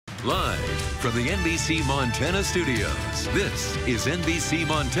Live from the NBC Montana studios, this is NBC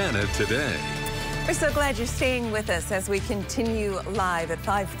Montana Today. We're so glad you're staying with us as we continue live at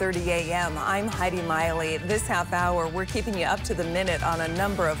 5:30 a.m. I'm Heidi Miley. This half hour, we're keeping you up to the minute on a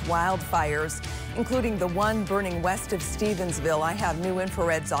number of wildfires, including the one burning west of Stevensville. I have new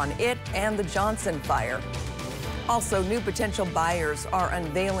infrareds on it and the Johnson fire. Also, new potential buyers are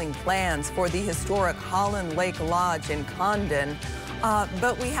unveiling plans for the historic Holland Lake Lodge in Condon.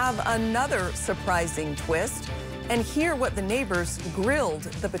 But we have another surprising twist, and hear what the neighbors grilled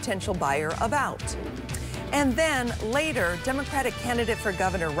the potential buyer about. And then later, Democratic candidate for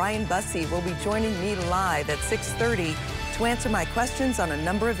governor Ryan Busse will be joining me live at 6:30 to answer my questions on a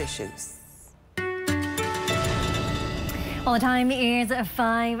number of issues. Well, the time is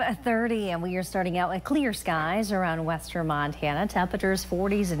 5:30, and we are starting out with clear skies around western Montana. Temperatures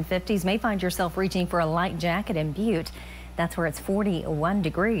 40s and 50s. May find yourself reaching for a light jacket in Butte. That's where it's 41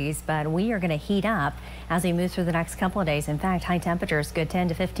 degrees, but we are going to heat up as we move through the next couple of days. In fact, high temperatures, good 10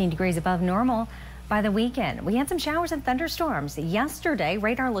 to 15 degrees above normal by the weekend. We had some showers and thunderstorms yesterday.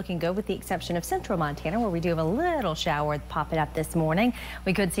 Radar looking good with the exception of central Montana, where we do have a little shower popping up this morning.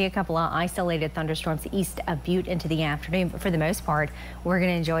 We could see a couple of isolated thunderstorms east of Butte into the afternoon, but for the most part, we're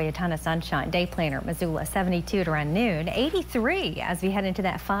going to enjoy a ton of sunshine. Day planner, Missoula 72 at around noon, 83 as we head into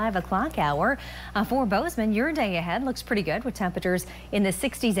that 5 o'clock hour. For Bozeman, your day ahead looks pretty good with temperatures in the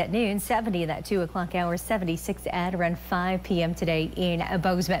 60s at noon, 70 at that 2 o'clock hour, 76 at around 5 p.m. today in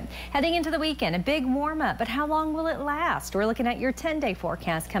Bozeman. Heading into the weekend, a big warm up, but how long will it last? We're looking at your 10-day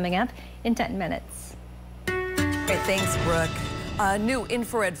forecast coming up in 10 minutes. Hey, thanks, Brooke. A new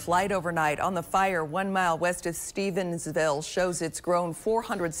infrared flight overnight on the fire 1 mile west of Stevensville shows it's grown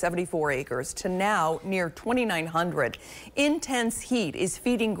 474 acres to now near 2,900. Intense heat is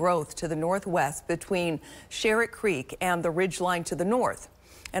feeding growth to the northwest between Sherritt Creek and the ridgeline to the north,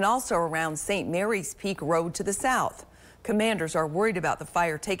 and also around St. Mary's Peak Road to the south. Commanders are worried about the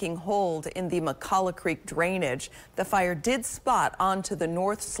fire taking hold in the McCullough Creek drainage. The fire did spot onto the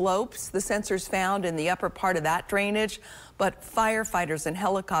north slopes. The sensors found in the upper part of that drainage, but firefighters and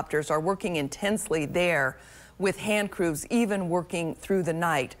helicopters are working intensely there, with hand crews even working through the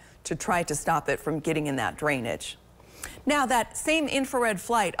night to try to stop it from getting in that drainage. Now, that same infrared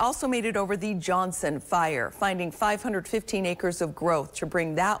flight also made it over the Johnson fire, finding 515 acres of growth to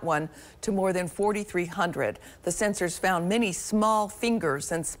bring that one to more than 4,300. The sensors found many small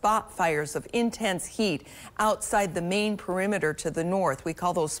fingers and spot fires of intense heat outside the main perimeter to the north. We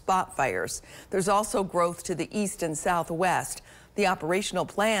call those spot fires. There's also growth to the east and southwest. The operational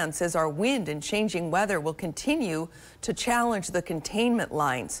plan says our wind and changing weather will continue to challenge the containment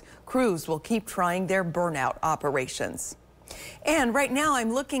lines. Crews will keep trying their burnout operations. And right now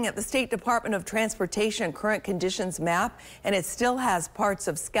I'm looking at the State Department of Transportation current conditions map, and it still has parts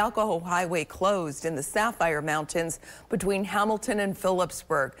of Skalkaho Highway closed in the Sapphire Mountains between Hamilton and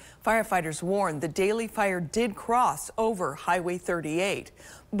Phillipsburg. Firefighters warn the Daly fire did cross over Highway 38.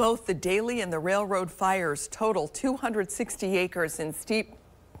 Both the Daly and the railroad fires total 260 acres in steep,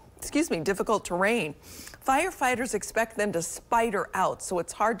 difficult terrain. Firefighters expect them to spider out, so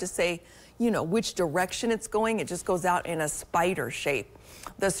it's hard to say, which direction it's going. It just goes out in a spider shape.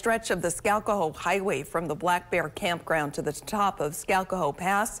 The stretch of the Skalkaho Highway from the Black Bear Campground to the top of Skalkaho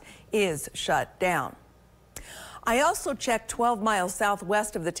Pass is shut down. I also checked 12 miles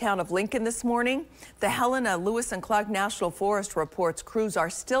southwest of the town of Lincoln this morning. The Helena, Lewis and Clark National Forest reports crews are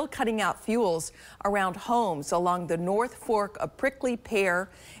still cutting out fuels around homes along the North Fork of Prickly Pear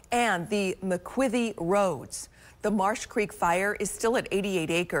and the McQuithy roads. The Marsh Creek fire is still at 88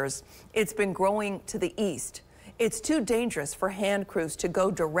 acres. It's been growing to the east. It's too dangerous for hand crews to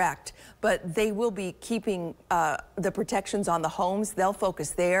go direct, but they will be keeping the protections on the homes. They'll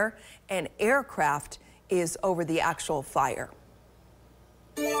focus there, and aircraft is over the actual fire.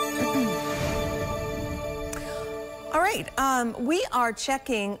 All right, we are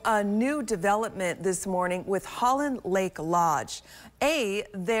checking a new development this morning with Holland Lake Lodge.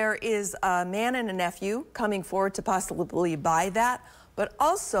 There is a man and a nephew coming forward to possibly buy that, but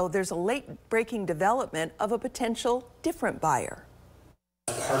also there's a late-breaking development of a potential different buyer.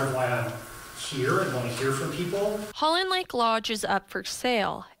 Part of why I'm here and want to hear from people. Holland Lake Lodge is up for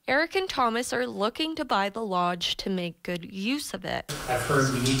sale. Eric and Thomas are looking to buy the lodge to make good use of it. I've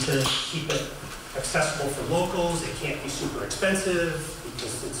heard we need to keep it accessible for locals. It can't be super expensive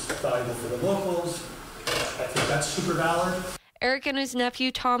because it's valuable for the locals. I think that's super valid. Eric and his nephew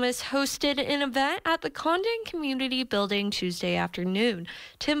Thomas hosted an event at the Condon Community Building Tuesday afternoon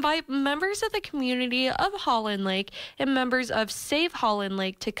to invite members of the community of Holland Lake and members of Save Holland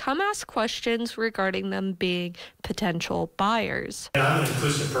Lake to come ask questions regarding them being potential buyers. I'm an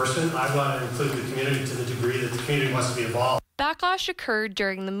inclusive person. I want to include the community to the degree that the community wants to be involved. Backlash occurred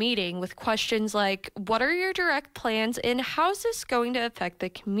during the meeting with questions like, what are your direct plans and how is this going to affect the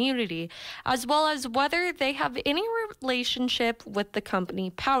community, as well as whether they have any relationship with the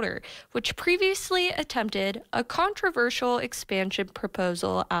company Powder, which previously attempted a controversial expansion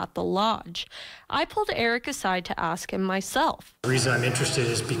proposal at the lodge. I pulled Eric aside to ask him myself. The reason I'm interested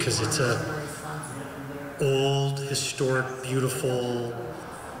is because it's a old, historic, beautiful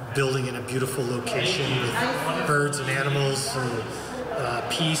building in a beautiful location with birds and animals and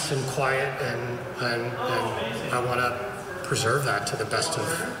peace and quiet, and I want to preserve that to the best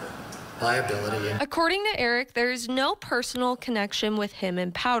of my ability. According to Eric, there is no personal connection with him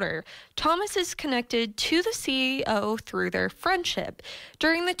and Powder. Thomas is connected to the CEO through their friendship.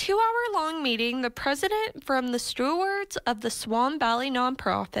 During the 2-hour-long meeting, the president from the stewards of the Swan Valley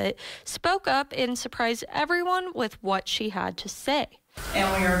nonprofit spoke up and surprised everyone with what she had to say.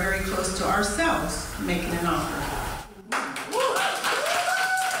 And we are very close to ourselves making an offer.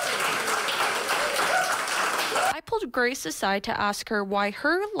 I pulled Grace aside to ask her why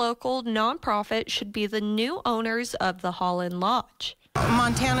her local nonprofit should be the new owners of the Holland Lodge.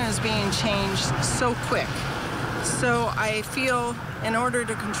 Montana is being changed so quick. So I feel in order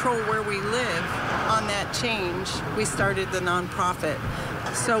to control where we live on that change, we started the nonprofit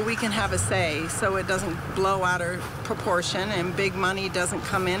so we can have a say, so it doesn't blow out of proportion and big money doesn't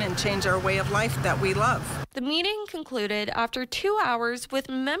come in and change our way of life that we love. The meeting concluded after 2 hours with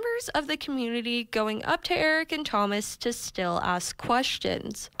members of the community going up to Eric and Thomas to still ask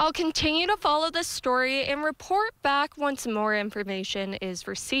questions. I'll continue to follow this story and report back once more information is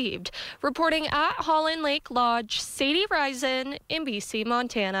received. Reporting at Holland Lake Lodge, Sadie Risen, NBC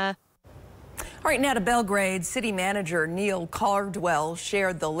Montana. All right, now to Belgrade. City Manager Neil Cardwell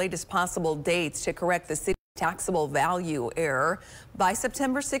shared the latest possible dates to correct the city taxable value error. By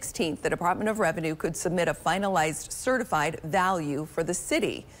September 16th, the Department of Revenue could submit a finalized certified value for the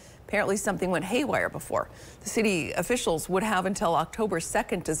city. Apparently something went haywire before. The city officials would have until October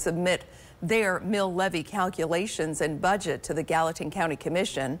 2nd to submit their mill levy calculations and budget to the Gallatin County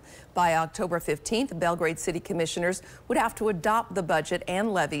Commission. By October 15th, Belgrade City Commissioners would have to adopt the budget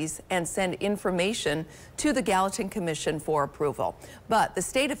and levies and send information to the Gallatin Commission for approval. But the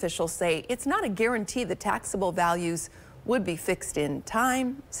state officials say it's not a guarantee the taxable values would be fixed in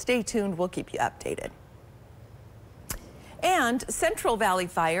time. Stay tuned, we'll keep you updated. And Central Valley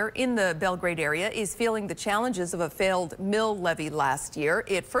Fire in the Belgrade area is feeling the challenges of a failed mill levy last year.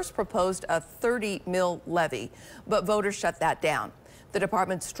 It first proposed a 30 mill levy, but voters shut that down. The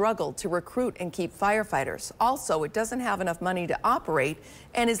department struggled to recruit and keep firefighters. Also, it doesn't have enough money to operate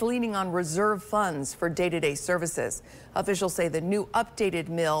and is leaning on reserve funds for day-to-day services. Officials say the new updated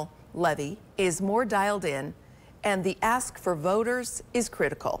mill levy is more dialed in, and the ask for voters is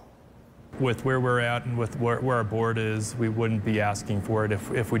critical. With where we're at and with where our board is, we wouldn't be asking for it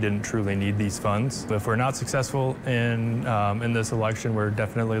if we didn't truly need these funds. If we're not successful in this election, we're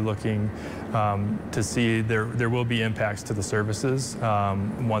definitely looking to see there will be impacts to the services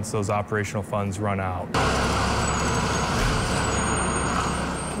once those operational funds run out.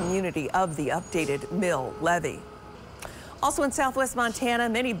 Community of the updated mill levy. Also in Southwest Montana,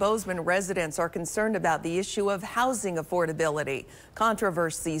 many Bozeman residents are concerned about the issue of housing affordability.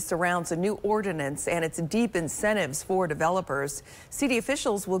 Controversy surrounds a new ordinance and its deep incentives for developers. City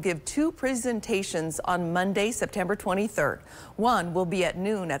officials will give 2 presentations on Monday, September 23rd. One will be at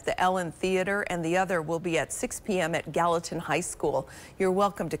noon at the Ellen Theater and the other will be at 6 p.m. at Gallatin High School. You're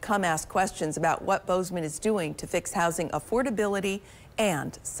welcome to come ask questions about what Bozeman is doing to fix housing affordability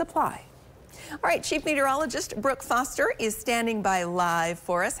and supply. All right, Chief Meteorologist Brooke Foster is standing by live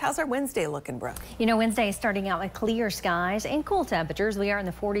for us. How's our Wednesday looking, Brooke? You know, Wednesday is starting out with clear skies and cool temperatures. We are in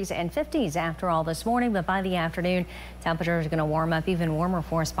the 40s and 50s after all this morning, but by the afternoon, temperatures are going to warm up even warmer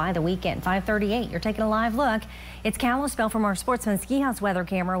for us by the weekend. 5:38, you're taking a live look. It's Kalispell from our Sportsman Ski House weather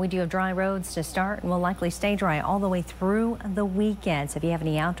camera. We do have dry roads to start and will likely stay dry all the way through the weekend. So if you have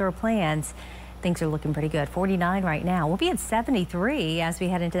any outdoor plans, things are looking pretty good. 49 right now. We'll be at 73 as we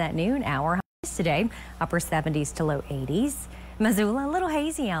head into that noon hour. Today, upper 70s to low 80s. Missoula, a little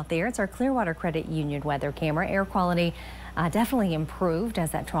hazy out there. It's our Clearwater Credit Union weather camera. Air quality definitely improved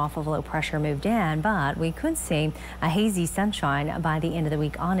as that trough of low pressure moved in, but we could see a hazy sunshine by the end of the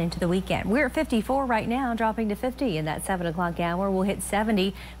week on into the weekend. We're at 54 right now, dropping to 50 in that 7 o'clock hour. We'll hit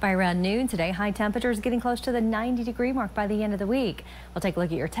 70 by around noon today. High temperatures getting close to the 90-degree mark by the end of the week. We'll take a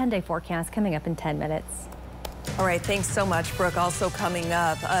look at your 10-day forecast coming up in 10 minutes. All right, thanks so much, Brooke. Also coming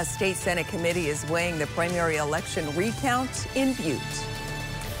up, a state Senate committee is weighing the primary election recount in Butte.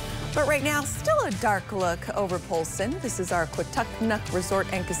 But right now, still a dark look over Polson. This is our Quatucknuck Resort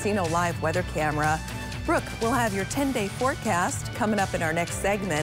and Casino live weather camera. Brooke, we'll have your 10-day forecast coming up in our next segment.